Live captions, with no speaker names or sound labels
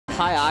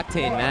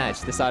high-octane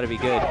match. This ought to be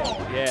good.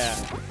 Yeah.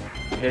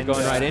 They're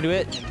going right into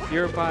it.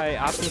 Hero Pie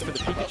opting for the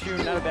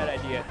Pikachu, not a bad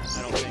idea,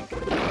 I don't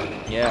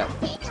think. Yeah.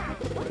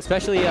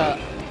 Especially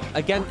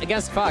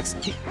against Fox,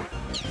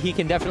 he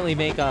can definitely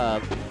make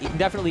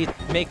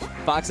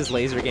Fox's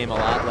laser game a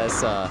lot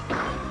less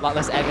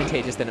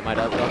advantageous than it might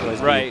otherwise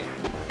be. Right.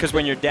 Because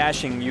when you're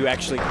dashing, you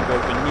actually can go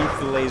beneath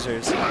the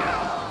lasers.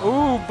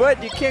 Ooh,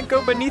 but you can't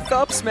go beneath the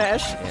up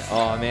smash. Yeah.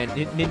 Oh man,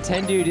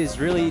 Nintendude has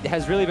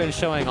really been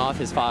showing off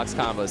his Fox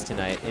combos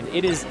tonight, and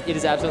it is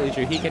absolutely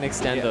true. He can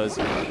extend those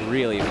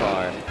really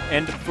far.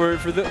 And for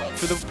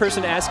the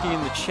person asking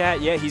in the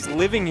chat, yeah, he's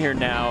living here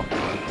now.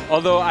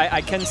 Although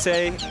I can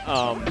say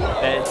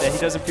that he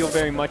doesn't feel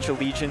very much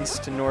allegiance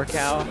to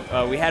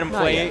NorCal. We had him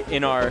play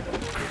in our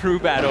crew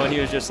battle, and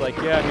he was just like,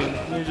 yeah, I mean,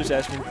 you just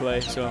asked me to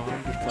play, so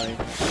I'm just playing.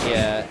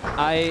 Yeah,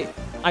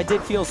 I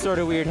did feel sort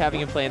of weird having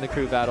him play in the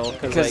crew battle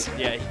because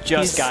yeah, he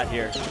just got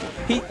here.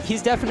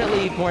 He's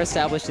definitely more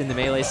established in the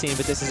Melee scene,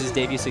 but this is his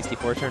debut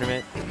 64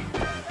 tournament.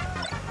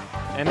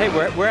 And hey,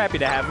 we're happy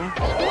to have him.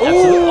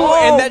 Ooh,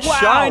 and that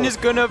shine is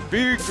gonna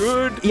be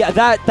good. Yeah,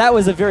 that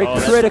was a very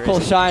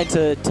critical shine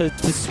to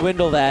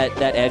swindle that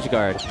edge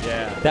guard.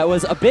 Yeah. That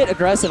was a bit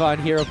aggressive on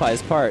Hero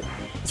Pie's part.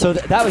 So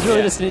that was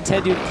really just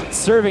Nintendude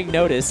serving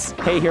notice.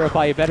 Hey, Hero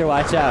Pie, you better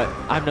watch out.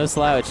 I'm no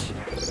slouch.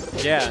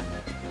 Yeah.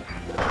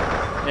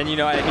 And you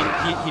know, I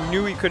mean, he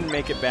knew he couldn't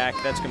make it back.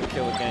 That's gonna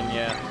kill again.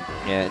 Yeah.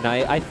 Yeah. No,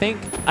 I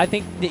think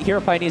Hero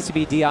Pie needs to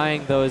be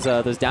DIing those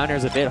down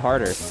airs a bit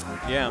harder.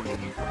 Yeah.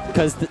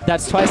 Because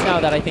that's twice now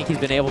that I think he's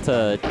been able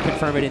to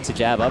confirm it into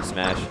jab up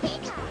smash.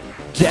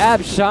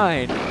 Jab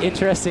shine,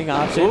 interesting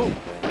option. Ooh.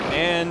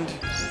 And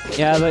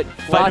yeah, but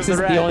Fox is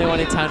the only one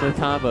in town with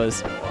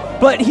combos.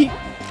 But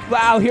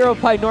wow, Hero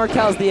Pie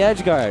NorCal's the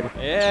edge guard.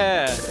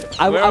 Yeah.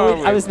 I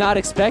was not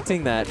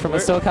expecting that from a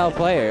SoCal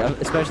player,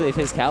 especially of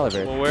his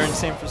caliber. Well, we're in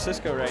San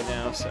Francisco right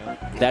now, so.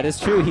 That is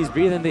true. He's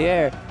breathing the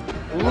air.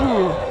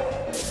 Ooh.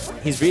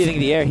 He's breathing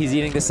the air. He's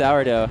eating the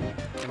sourdough.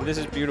 And this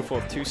is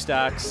beautiful. 2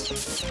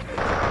 stocks.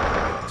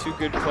 2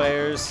 good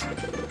players.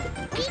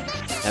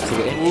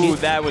 Absolutely. Ooh,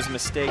 that was a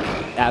mistake.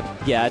 Yeah,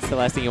 that's the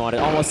last thing you wanted.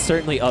 Almost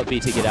certainly up B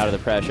to get out of the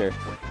pressure.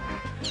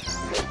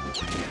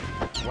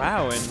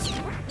 Wow, and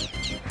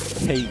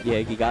yeah,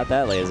 he got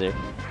that laser.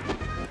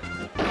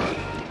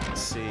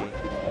 Let's see.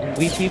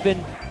 We've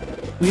been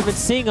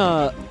seeing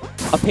a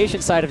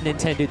patient side of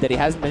Nintendude that he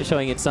hasn't been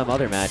showing in some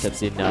other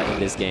matchups in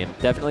this game.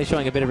 Definitely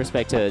showing a bit of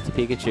respect to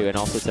Pikachu and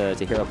also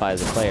to Hero Pie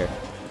as a player.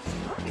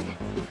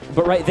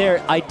 But right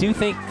there, I do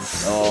think.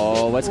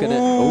 Oh, what's gonna?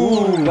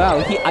 Ooh, wow!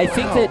 I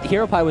think that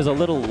Hero Pie was a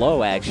little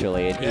low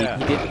actually, and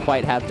he didn't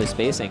quite have the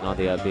spacing on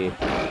the up B.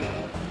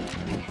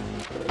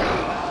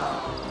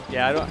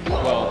 Yeah, I don't.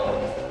 Well,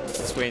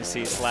 let's wait and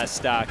see. It's last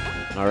stock.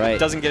 All right. It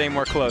doesn't get any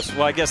more close.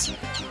 Well, I guess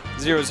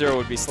 0-0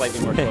 would be slightly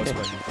more close.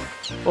 But.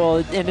 Well,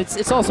 and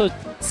it's also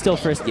still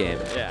first game.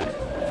 Yeah.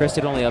 First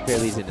hit only up air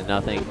leads into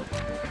nothing.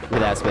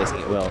 Without spacing,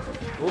 it will.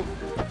 Ooh.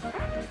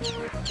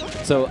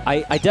 So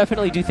I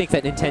definitely do think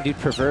that Nintendude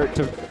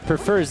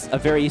prefers a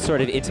very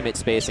sort of intimate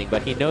spacing,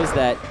 but he knows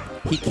that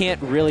he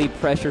can't really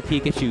pressure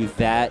Pikachu with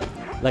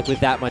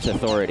that much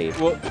authority.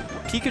 Well,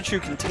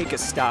 Pikachu can take a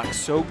stock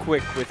so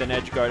quick with an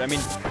edge guard. I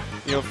mean,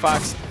 you know,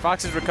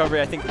 Fox's recovery,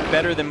 I think,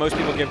 better than most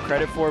people give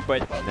credit for,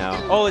 but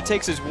all it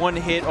takes is one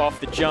hit off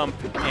the jump,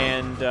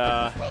 and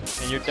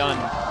you're done.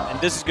 And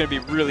this is going to be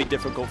really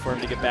difficult for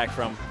him to get back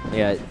from.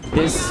 Yeah,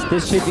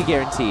 this should be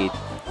guaranteed.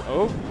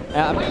 Oh.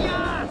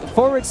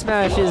 Forward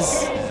smash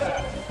is...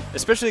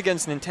 Especially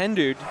against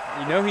Nintendude.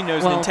 You know he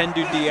knows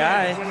Nintendude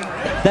DI.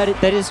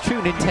 That is true.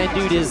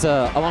 Nintendude is,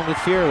 along with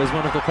Firo, is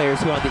one of the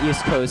players who on the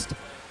East Coast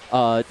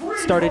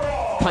started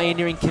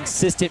pioneering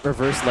consistent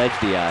reverse ledge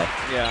DI.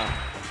 Yeah.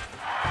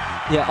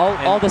 Yeah,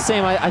 all the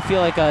same, I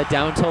feel like a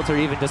down tilt or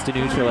even just a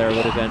neutral air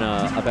would have been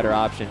a better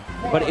option.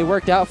 But it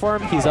worked out for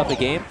him. He's up a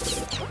game.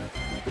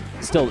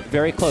 Still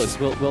very close.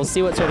 We'll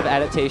see what sort of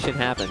adaptation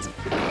happens.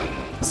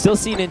 Still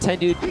see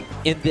Nintendude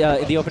in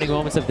the opening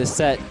moments of this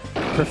set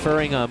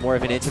preferring more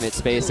of an intimate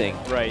spacing.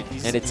 Right.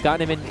 And it's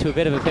gotten him into a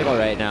bit of a pickle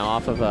right now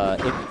off of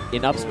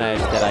in up smash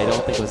that I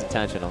don't think was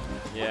intentional.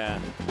 Yeah.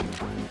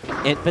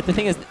 But the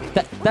thing is,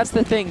 that's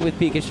the thing with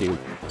Pikachu.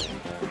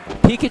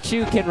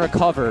 Pikachu can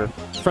recover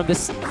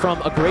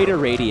from a greater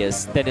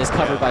radius than is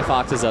covered by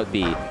Fox's up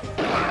B.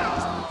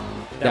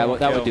 That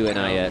would do it,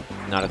 not yet.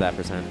 Not at that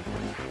percent.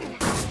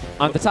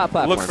 On the top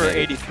platform. Look for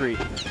 83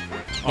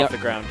 off the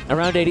ground.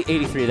 Around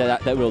 83,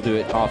 that will do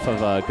it off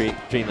of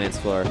Greenland's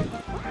floor.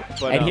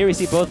 But, and here we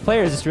see both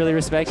players just really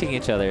respecting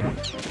each other.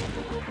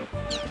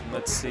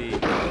 Let's see.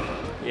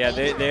 Yeah,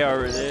 they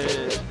are.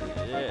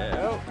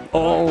 Yeah.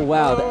 Oh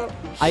wow!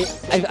 I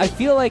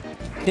feel like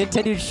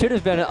Nintendude should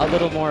have been a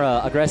little more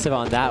aggressive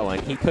on that one.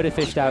 He could have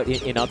fished out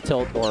in up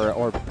tilt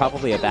or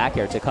probably a back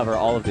air to cover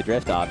all of the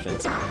drift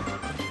options.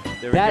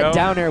 That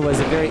down air was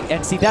a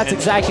and see, that's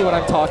exactly what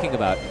I'm talking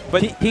about.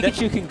 But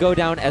Pikachu can go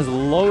down as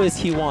low as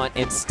he wants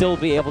and still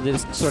be able to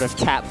just sort of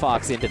tap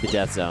Fox into the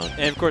death zone.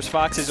 And of course,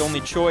 Fox's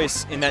only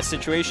choice in that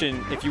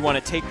situation, if you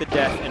want to take the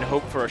death and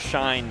hope for a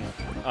shine,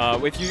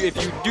 If you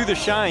do the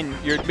shine,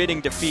 you're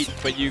admitting defeat,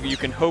 but you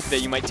can hope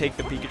that you might take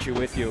the Pikachu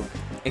with you.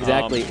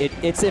 Exactly.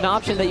 It's an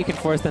option that you can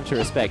force them to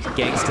respect.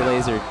 Ganks to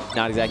laser,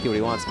 not exactly what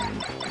he wants.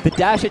 The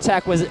dash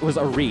attack was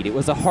a read. It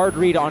was a hard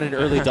read on an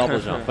early double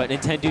jump, but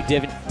Nintendude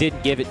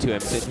didn't give it to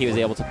him, so he was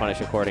able to punish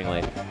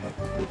accordingly.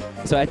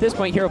 So at this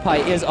point, Hero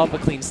Pie is up a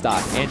clean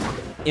stock, and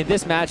in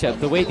this matchup,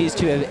 the way these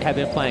two have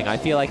been playing, I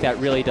feel like that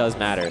really does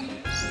matter.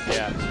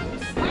 Yeah.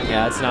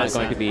 Yeah, it's not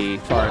going to be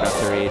far enough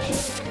to reach.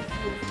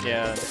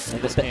 Yeah.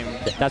 That's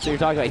what you're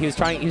talking about. He was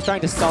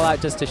trying to stall out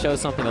just to show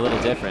something a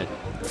little different.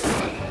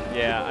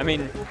 Yeah, I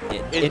mean,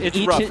 it's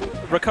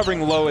rough.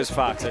 Recovering low as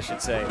Fox, I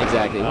should say.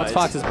 Exactly. Once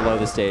Fox is below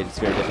the stage, it's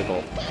very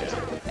difficult.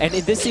 And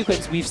in this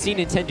sequence, we've seen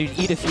Nintendude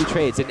eat a few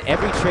trades, and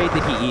every trade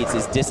that he eats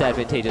is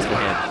disadvantageous for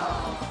him.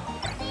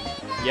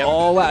 Yep.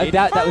 Oh wow,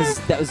 that was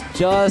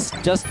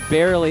just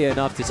barely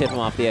enough to tip him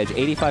off the edge.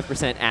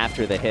 85%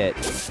 after the hit.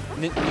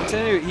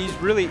 Nintendude, he's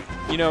really,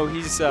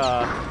 he's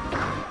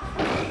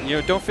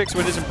don't fix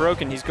what isn't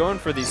broken. He's going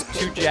for these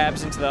 2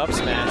 jabs into the up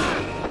smash.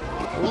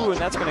 Ooh, and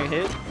that's gonna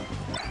hit.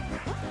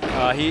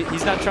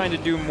 He's not trying to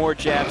do more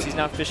jabs. He's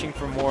not fishing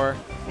for more.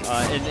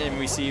 And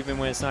we see even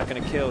when it's not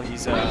going to kill,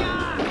 he's he's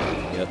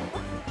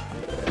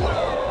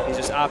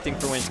just opting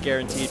for when it's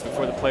guaranteed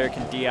before the player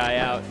can DI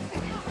out.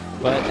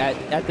 But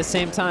at the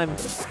same time,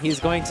 he's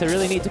going to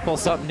really need to pull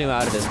something new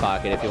out of his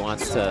pocket if he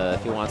wants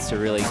to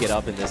really get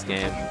up in this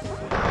game.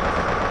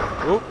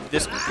 Oop,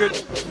 this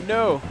could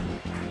no.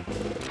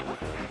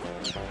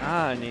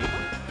 Ah, neat.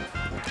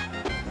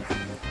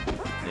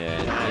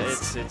 Yeah,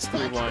 it's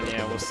 3-1.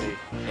 Yeah, we'll see.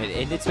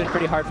 And it's been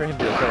pretty hard for him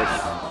to approach.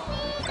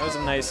 That was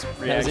a nice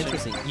reaction. That was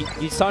interesting.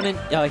 You saw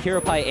Hero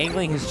Pie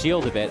angling his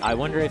shield a bit. I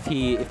wonder if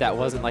that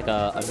wasn't like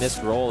a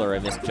missed roll or a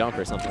missed jump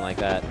or something like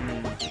that.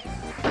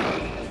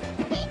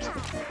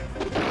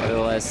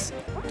 Nevertheless,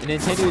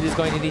 Nintendude is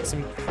going to need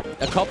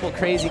a couple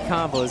crazy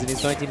combos, and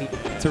he's going to need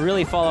to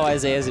really follow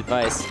Isaiah's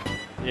advice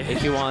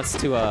if he wants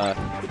to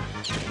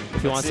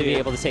be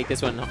able to take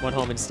this one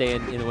home and stay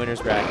in the winner's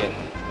bracket.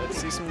 Let's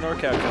see some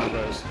NorCal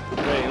combos.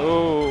 Great.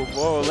 Oh,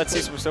 whoa, let's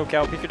see some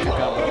SoCal Pikachu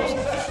combos.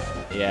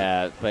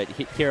 Yeah, but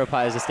Hero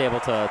Pie is just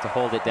able to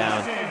hold it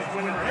down.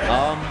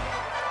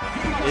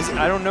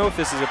 I don't know if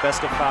this is a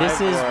best of 5. This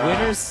is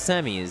winner's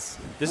semis.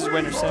 This is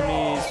winner's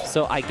semis.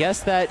 So I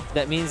guess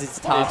that means it's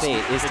top 8.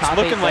 Is top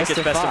 8 looking like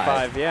it's best of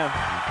 5,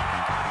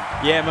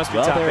 yeah. Yeah, it must be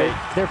top 8.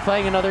 They're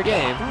playing another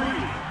game.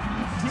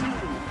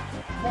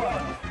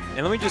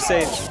 And let me just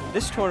say,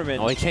 this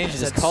tournament he changes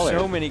his has color.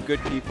 So many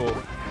good people.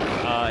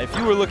 If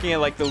you were looking at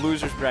like the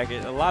losers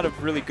bracket, a lot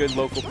of really good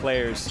local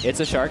players. It's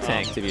a Shark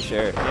Tank, to be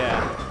sure.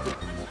 Yeah.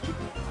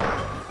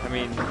 I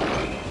mean,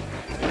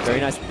 very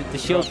nice. The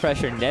shield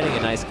pressure netting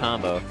a nice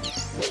combo.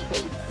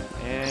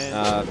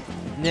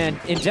 And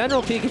in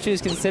general, Pikachu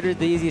is considered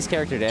the easiest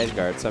character to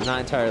edgeguard, so I'm not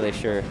entirely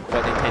sure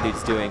what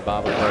Nintendude's doing.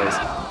 Bob plays.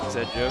 Is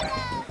that a joke?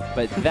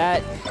 But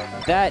that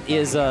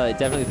is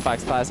definitely the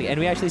Fox Classic, and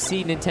we actually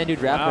see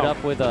Nintendude wrap it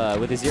up with a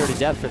 0 to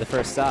depth for the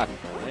first stock.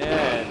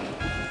 Yeah.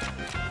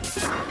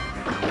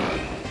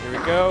 Here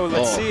we go.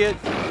 Let's see it.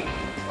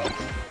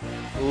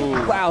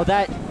 Ooh. Wow,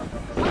 that.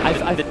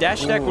 The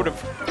dash attack would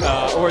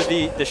have, or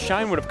the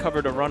shine would have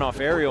covered a runoff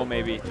aerial,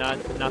 maybe.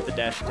 Not the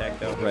dash attack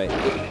though. Right.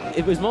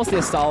 It was mostly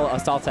a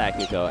stall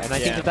tactic though, and I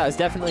think that was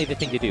definitely the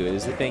thing to do. It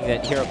was the thing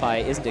that Hero Pie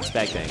isn't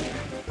expecting.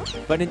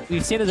 But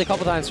we've seen it a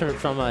couple times from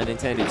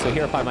Nintendude, so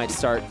Hero Pie might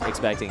start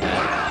expecting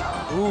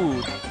that.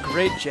 Ooh,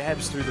 great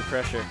jabs through the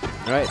pressure.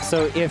 All right,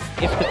 so if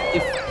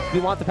we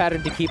want the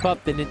pattern to keep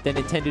up, then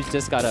Nintendude's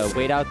just got to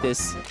wait out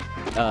this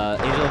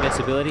Angel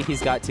Invincibility.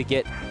 He's got to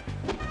get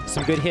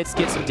some good hits,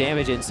 get some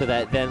damage in, so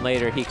that then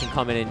later he can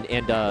come in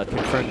and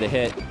confirm the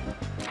hit.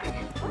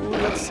 Ooh,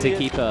 to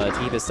keep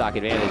his stock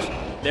advantage.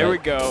 There we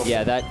go.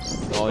 Yeah, that.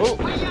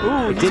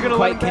 It didn't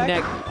quite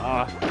connect.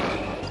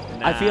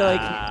 I feel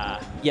like.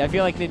 Yeah, I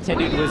feel like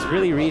Nintendude was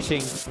really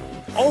reaching.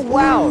 Oh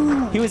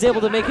wow! He was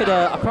able to make it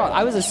a pro.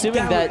 I was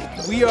assuming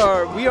that we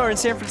are in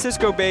San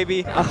Francisco,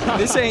 baby.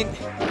 This ain't.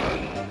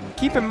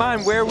 Keep in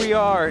mind where we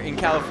are in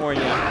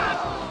California.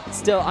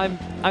 Still,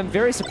 I'm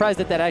very surprised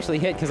that actually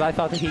hit, because I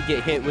thought that he'd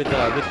get hit with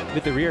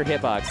the rear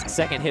hitbox.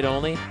 Second hit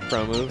only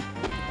pro move.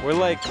 We're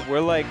like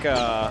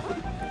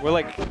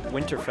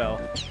Winterfell.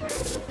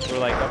 We're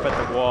like up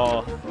at the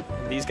wall.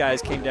 And these guys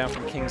came down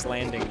from King's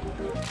Landing.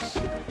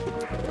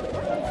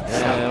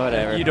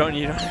 Whatever. You don't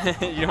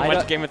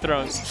watch Game of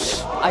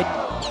Thrones.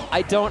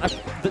 I don't.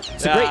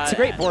 It's a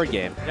great board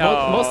game.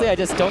 Mostly, I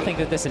just don't think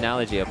that this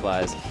analogy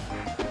applies.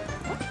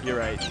 You're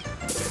right.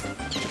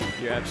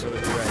 You're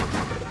absolutely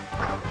right.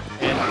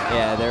 And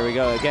yeah, there we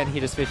go. Again,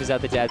 he just fishes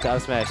out the jab to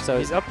up smash. So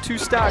he's up 2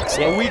 stocks.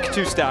 A weak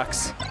 2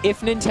 stocks.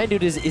 If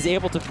Nintendude is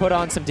able to put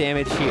on some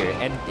damage here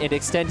and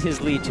extend his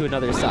lead to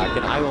another stock,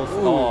 then I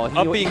will.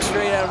 Up being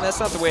straight at him. That's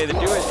not the way to do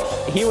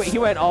it. He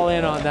went all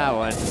in on that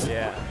one.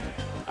 Yeah.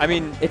 I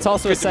mean, it's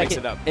also a second. Mix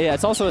it up. Yeah,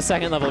 it's also a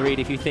second level read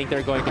if you think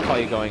they're going to call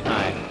you going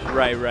high.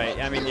 Right.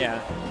 I mean,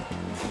 yeah.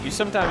 You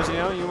sometimes, you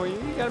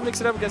gotta mix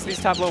it up against these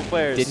top level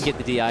players. Didn't get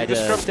the DI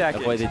to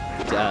avoid the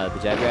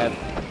jab grab.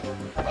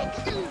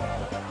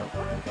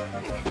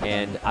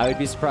 And I would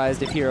be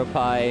surprised if Hero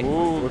Pie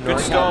Ooh, would good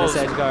north out stalls.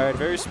 this edge guard.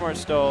 Very smart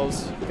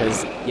stalls.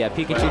 Because, yeah,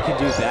 Pikachu can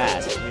do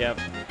that. Yep.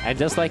 And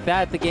just like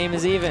that, the game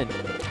is even.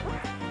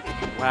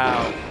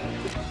 Wow.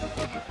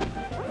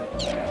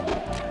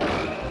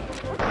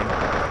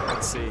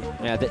 Let's see.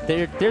 Yeah,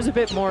 there's a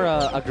bit more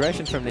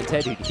aggression from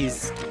Nintendude.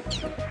 He's,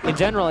 in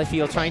general, I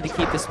feel, trying to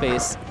keep the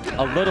space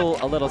a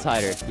little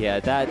tighter. Yeah,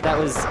 that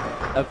was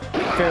a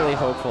fairly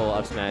hopeful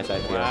up smash, I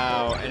feel.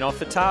 Wow, and off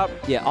the top.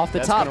 Yeah, off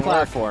the top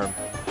platform.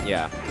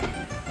 Yeah.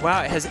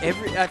 Wow, it has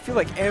I feel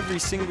like every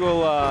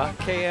single KO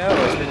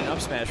has been an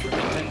up smash from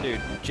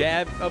Nintendude.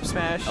 Jab, up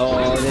smash.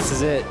 Oh, this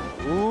is it.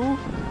 Ooh.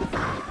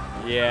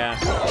 Yeah.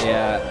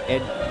 Yeah,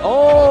 and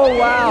oh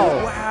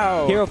wow!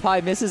 Wow. Hero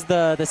Pie misses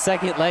the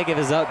second leg of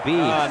his up B.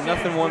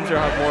 Nothing warms your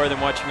heart more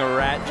than watching a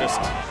rat just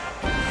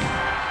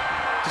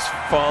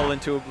fall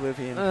into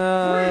oblivion.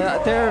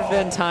 There have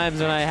been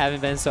times when I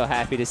haven't been so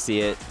happy to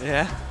see it.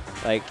 Yeah.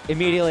 Like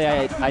immediately,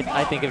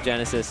 I think of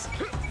Genesis.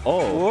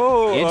 Oh,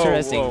 whoa,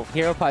 interesting. whoa.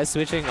 Hero Pie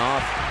switching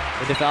off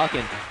into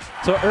Falcon.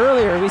 So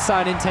earlier we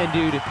saw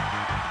Nintendude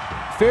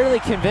fairly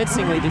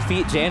convincingly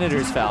defeat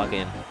Janitor's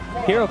Falcon.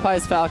 Hero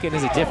Pie's Falcon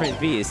is a different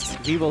beast.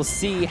 We will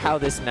see how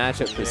this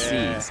matchup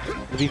proceeds.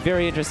 Yeah. It'll be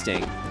very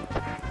interesting.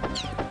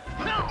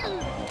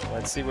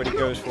 Let's see what he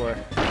goes for.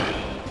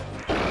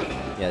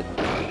 Yeah.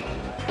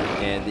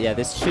 And yeah,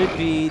 this should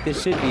be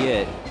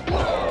it.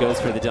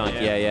 Goes for the dunk.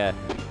 Yeah.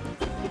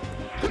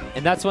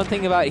 And that's one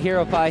thing about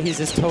Hero Pie, he's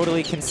just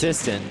totally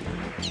consistent.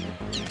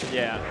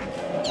 Yeah.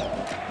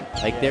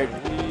 Like You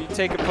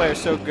take a player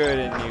so good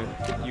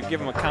and you give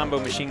him a combo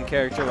machine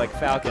character like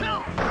Falcon.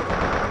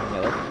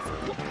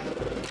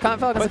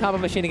 Falcon's a combo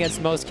machine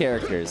against most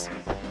characters.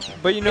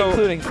 But you know,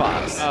 including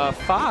Fox.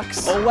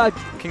 Fox oh wow,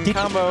 can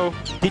combo.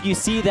 Did you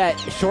see that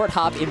short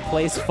hop in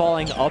place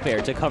falling up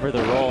air to cover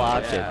the roll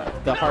option? Yeah.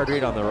 The hard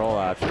read on the roll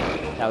option.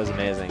 That was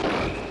amazing.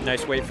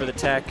 Nice wait for the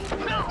tech.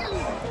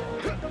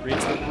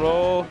 Reads the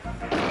roll.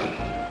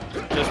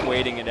 Just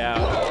waiting it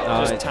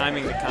out. Just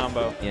timing the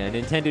combo. Yeah,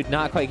 Nintendude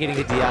not quite getting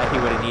the DI he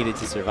would have needed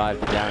to survive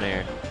the down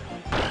air.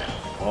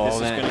 Oh, this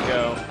is going to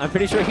go. I'm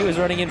pretty sure he was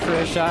running in for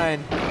a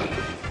shine.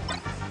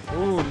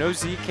 Ooh, no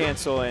Z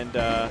cancel and...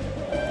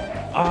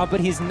 but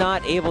he's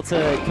not able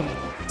to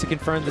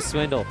confirm the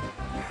swindle.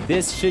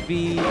 This should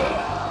be...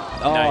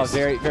 Oh, nice.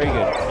 very good.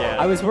 Yeah.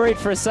 I was worried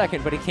for a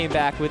second, but he came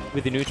back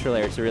with the neutral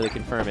air to really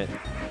confirm it.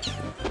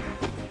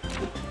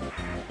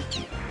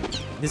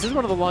 This is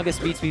one of the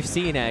longest beats we've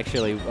seen,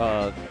 actually,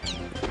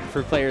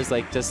 for players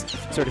like just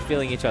sort of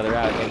feeling each other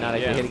out and not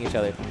actually hitting each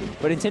other.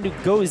 But Nintendo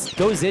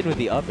goes in with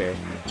the up air.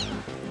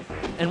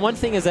 And one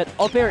thing is that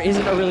up air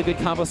isn't a really good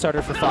combo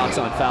starter for Fox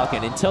on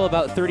Falcon until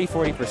about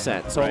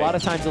 30–40%. So a lot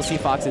of times you'll see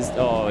Fox's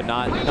not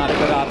a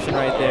good option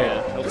right there.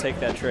 Yeah, he'll take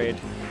that trade.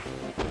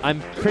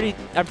 I'm pretty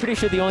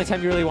sure the only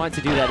time you really want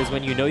to do that is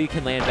when you know you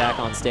can land back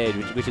on stage,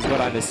 which is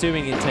what I'm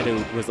assuming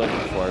Nintendo was looking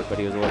for, but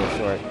he was a little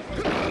short.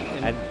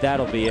 And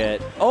that'll be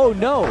it. Oh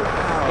no!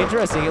 Wow.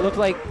 Interesting.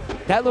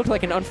 That looked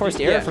like an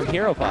unforced error from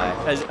Hero Pie.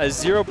 A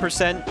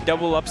 0%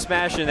 double up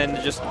smash and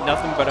then just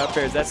nothing but up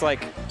airs. That's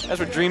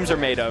what dreams are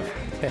made of.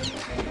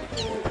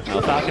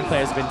 Well, Falcon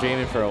players have been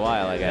dreaming for a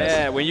while, I guess.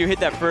 Yeah, when you hit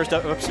that first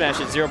up smash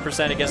at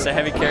 0% against a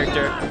heavy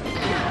character,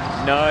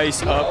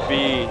 nice up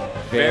B.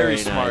 Very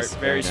smart,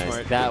 very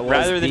smart. That was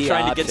rather than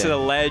trying option. to get to the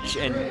ledge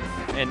and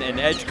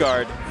edge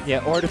guard.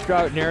 Yeah, or to throw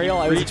out Nair.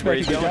 I was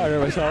expecting to counter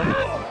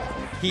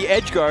myself. He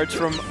edge guards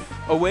from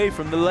away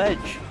from the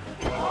ledge.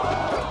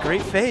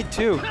 Great fade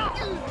too.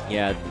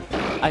 Yeah,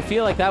 I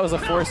feel like that was a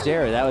forced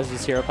error. That was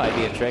just Hero Pie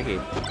being tricky.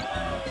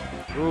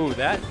 Ooh,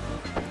 that.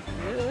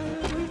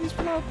 These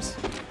flubs.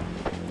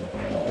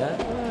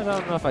 I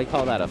don't know if I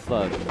call that a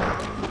flub.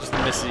 Just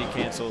a miss Z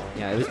cancel.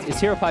 Yeah, it's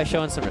Hero Pie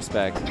showing some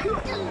respect.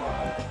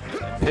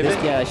 Pivot?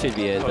 Yeah, that should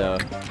be it, though.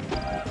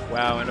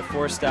 Wow, and a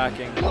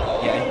 4-stacking.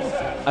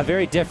 Yeah, a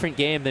very different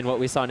game than what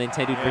we saw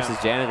Nintendude versus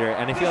Janitor,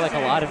 and I feel like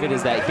a lot of it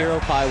is that Hero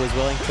Pie was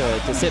willing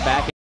to sit back